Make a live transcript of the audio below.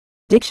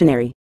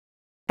Dictionary.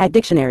 At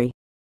dictionary.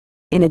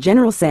 In a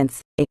general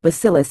sense, a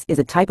bacillus is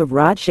a type of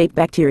rod-shaped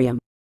bacterium.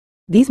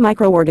 These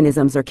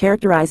microorganisms are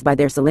characterized by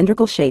their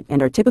cylindrical shape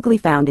and are typically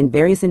found in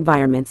various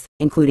environments,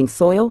 including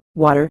soil,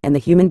 water, and the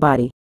human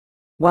body.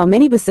 While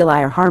many bacilli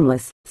are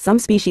harmless, some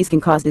species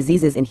can cause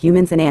diseases in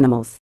humans and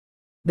animals.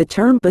 The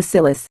term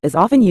bacillus is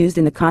often used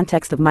in the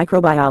context of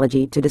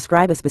microbiology to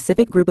describe a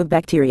specific group of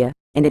bacteria,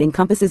 and it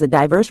encompasses a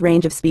diverse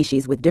range of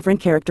species with different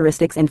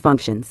characteristics and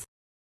functions.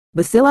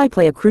 Bacilli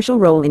play a crucial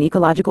role in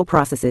ecological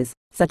processes,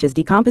 such as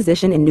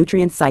decomposition and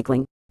nutrient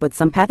cycling, but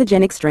some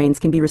pathogenic strains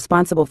can be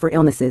responsible for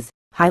illnesses,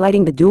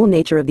 highlighting the dual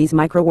nature of these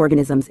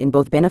microorganisms in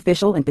both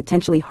beneficial and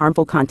potentially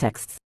harmful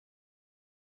contexts.